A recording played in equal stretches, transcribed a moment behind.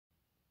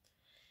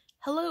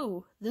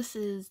Hello, this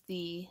is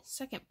the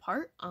second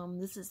part.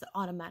 This is the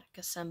automatic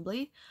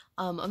assembly.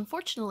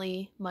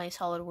 Unfortunately, my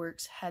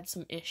SolidWorks had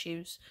some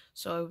issues,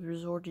 so I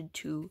resorted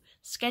to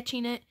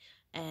sketching it,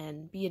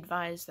 and be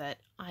advised that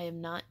I am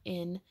not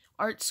in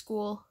art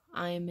school.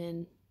 I am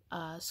in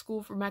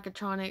school for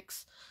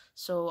mechatronics,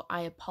 so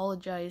I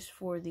apologize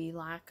for the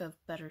lack of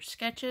better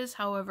sketches.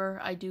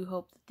 However, I do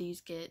hope that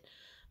these get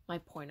my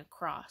point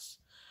across.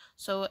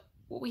 So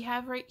what we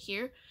have right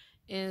here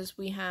is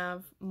we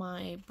have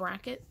my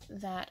bracket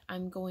that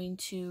I'm going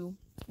to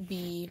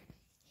be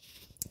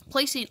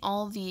placing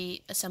all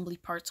the assembly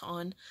parts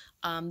on.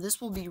 This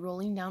will be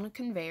rolling down a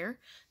conveyor.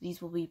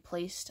 These will be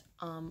placed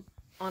on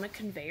a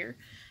conveyor,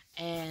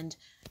 and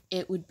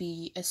it would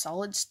be a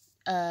solid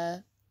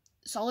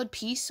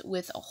piece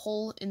with a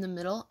hole in the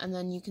middle, and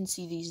then you can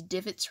see these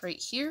divots right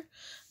here.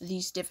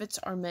 These divots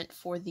are meant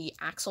for the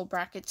axle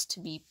brackets to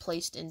be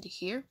placed into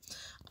here,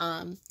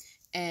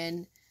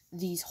 and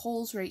these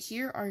holes right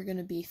here are going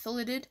to be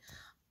filleted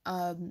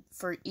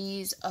for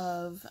ease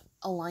of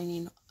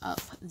aligning up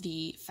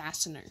the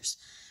fasteners.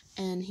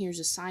 And here's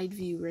a side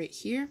view right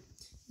here.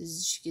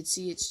 As you can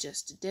see, it's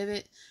just a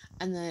divot,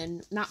 and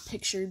then not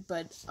pictured,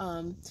 but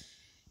on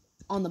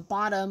the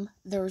bottom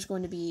there's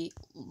going to be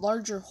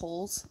larger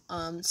holes,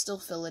 still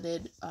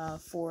filleted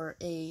for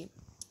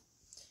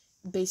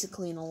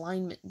basically an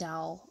alignment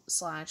dowel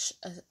slash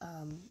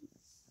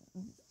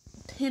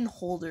pin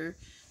holder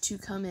to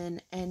come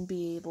in and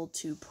be able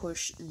to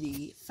push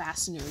the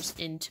fasteners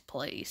into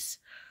place.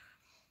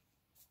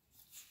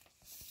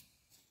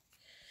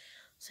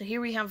 So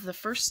here we have the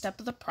first step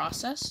of the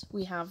process.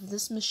 We have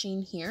this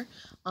machine here.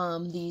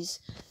 These,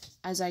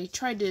 as I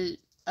tried to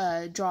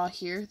draw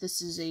here, this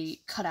is a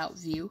cutout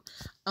view.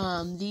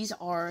 These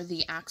are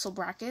the axle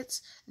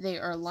brackets. They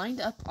are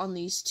lined up on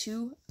these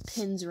two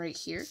pins right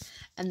here,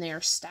 and they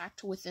are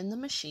stacked within the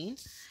machine.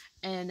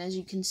 And as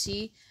you can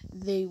see,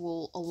 they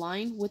will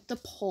align with the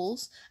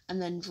poles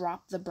and then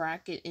drop the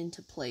bracket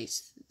into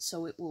place.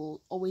 So it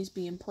will always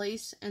be in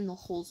place and the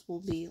holes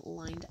will be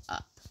lined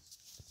up.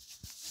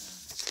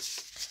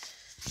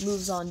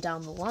 Moves on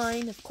down the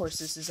line. Of course,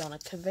 this is on a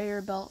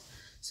conveyor belt.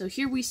 So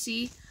here we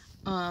see,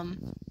 I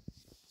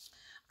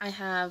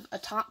have a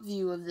top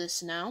view of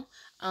this now.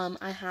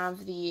 I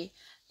have the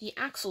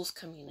axles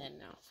coming in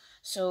now.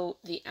 So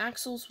the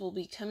axles will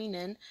be coming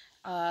in.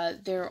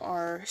 There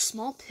are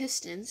small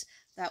pistons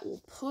that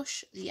will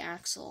push the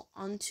axle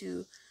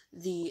onto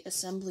the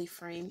assembly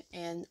frame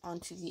and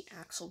onto the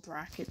axle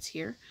brackets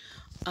here.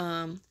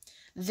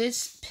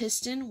 This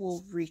piston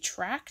will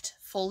retract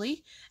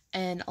fully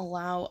and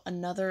allow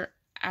another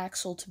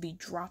axle to be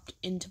dropped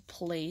into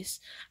place,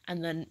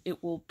 and then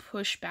it will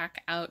push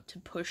back out to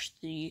push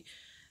the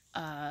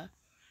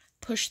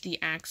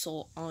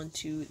axle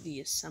onto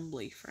the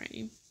assembly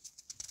frame.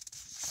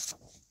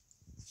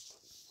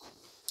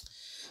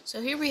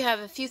 So here we have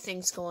a few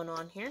things going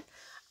on here.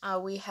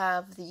 We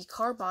have the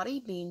car body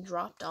being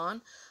dropped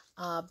on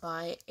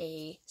by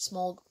a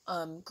small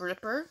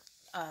gripper,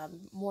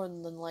 more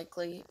than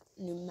likely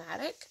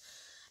pneumatic,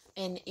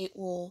 and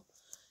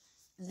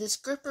this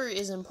gripper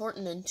is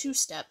important in two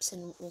steps,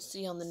 and we'll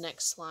see on the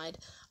next slide.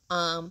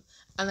 And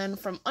then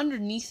from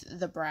underneath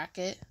the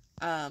bracket,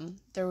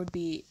 there would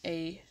be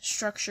a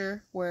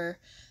structure where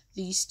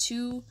these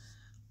two,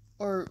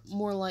 or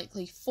more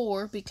likely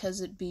four,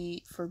 because it'd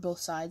be for both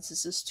sides,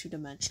 this is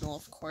two-dimensional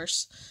of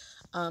course,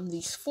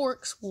 these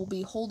forks will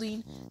be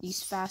holding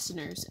these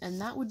fasteners, and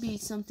that would be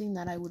something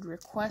that I would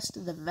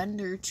request the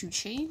vendor to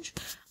change.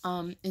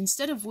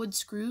 Instead of wood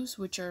screws,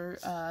 which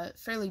are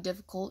fairly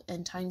difficult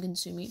and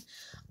time-consuming,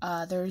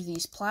 there are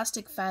these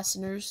plastic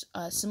fasteners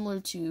similar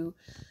to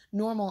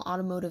normal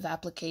automotive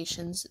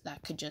applications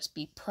that could just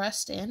be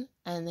pressed in,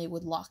 and they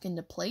would lock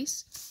into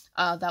place.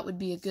 That would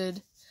be a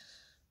good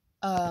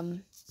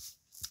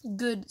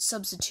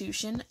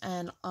substitution,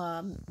 and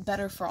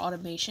better for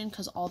automation,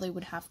 because all they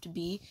would have to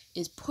be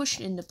is pushed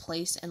into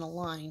place and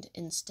aligned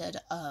instead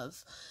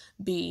of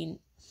being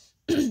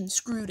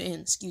screwed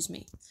in,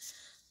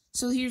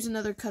 So here's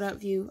another cutout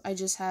view. I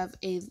just have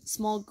a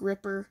small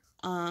gripper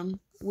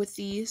with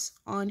these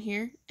on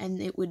here,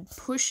 and it would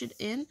push it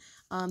in.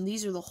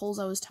 These are the holes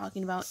I was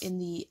talking about in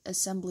the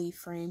assembly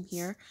frame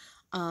here.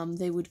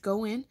 They would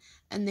go in,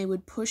 and they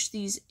would push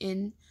these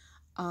in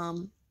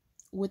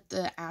with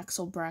the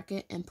axle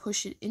bracket and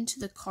push it into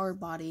the car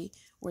body,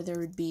 where there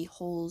would be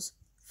holes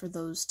for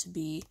those to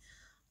be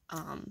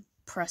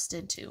pressed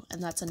into.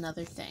 And that's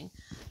another thing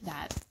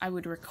that I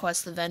would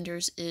request the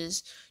vendors,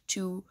 is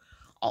to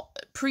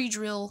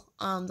pre-drill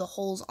the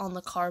holes on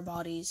the car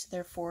bodies.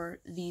 Therefore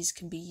these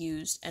can be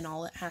used, and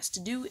all it has to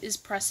do is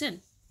press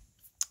in.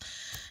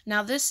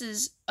 Now this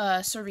is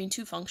serving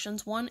two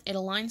functions. One, it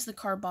aligns the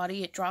car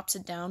body, it drops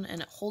it down,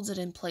 and it holds it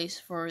in place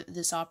for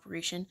this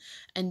operation.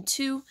 And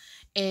two,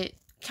 it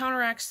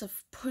counteracts the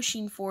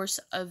pushing force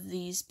of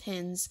these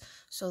pins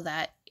so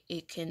that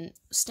it can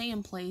stay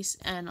in place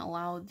and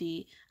allow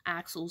the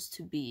axles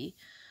to be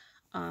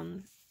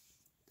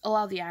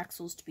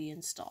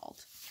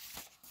installed.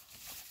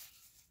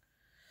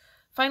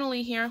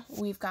 Finally here,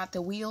 we've got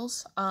the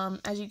wheels.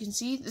 As you can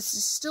see, this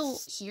is still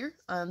here.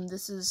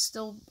 This is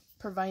still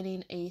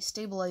providing a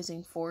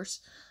stabilizing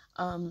force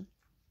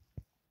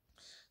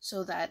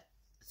so that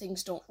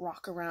things don't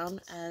rock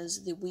around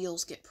as the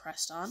wheels get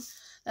pressed on.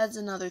 That's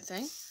another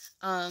thing.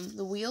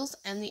 The wheels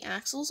and the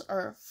axles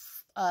are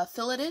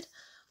filleted,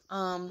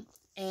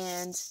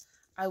 and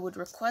I would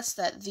request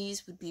that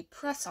these would be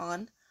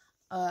press-on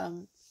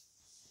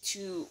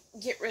to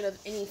get rid of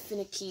any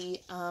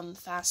finicky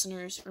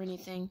fasteners or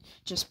anything.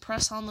 Just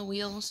press on the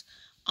wheels.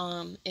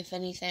 If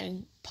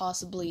anything,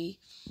 possibly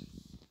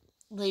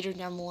later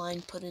down the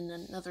line put in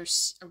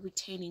a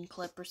retaining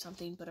clip or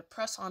something, but a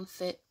press-on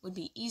fit would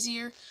be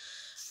easier.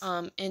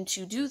 And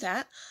to do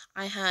that,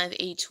 I have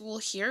a tool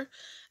here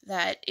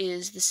that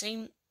is the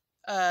same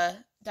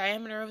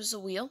diameter as the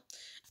wheel,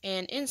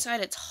 and inside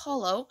it's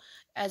hollow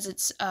as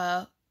it's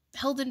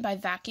held in by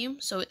vacuum.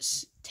 So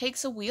it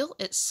takes a wheel,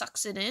 it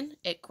sucks it in,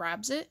 it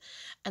grabs it,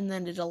 and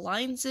then it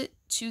aligns it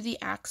to the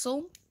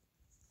axle,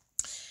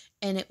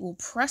 and it will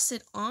press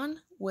it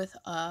on with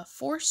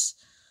force,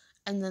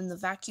 and then the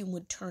vacuum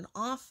would turn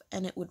off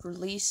and it would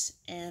release,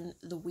 and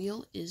the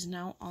wheel is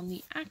now on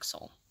the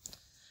axle.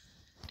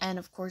 And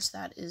of course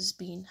that is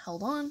being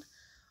held on.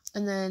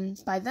 And then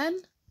by then,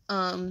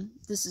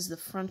 this is the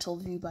frontal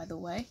view, by the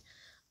way.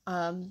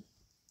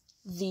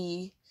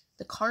 The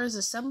car is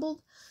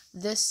assembled.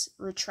 This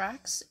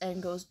retracts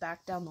and goes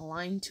back down the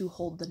line to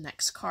hold the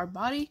next car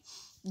body.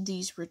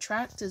 These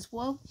retract as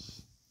well.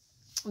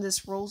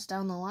 This rolls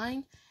down the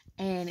line,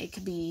 and it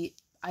can be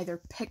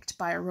either picked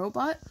by a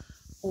robot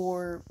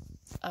or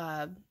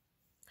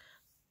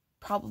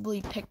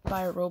probably picked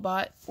by a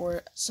robot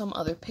or some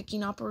other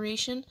picking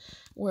operation,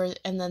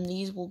 and then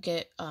these will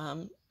get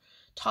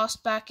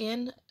tossed back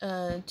in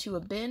to a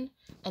bin,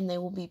 and they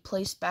will be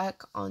placed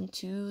back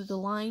onto the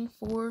line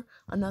for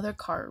another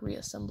car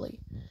reassembly.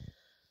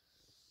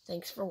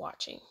 Thanks for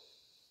watching.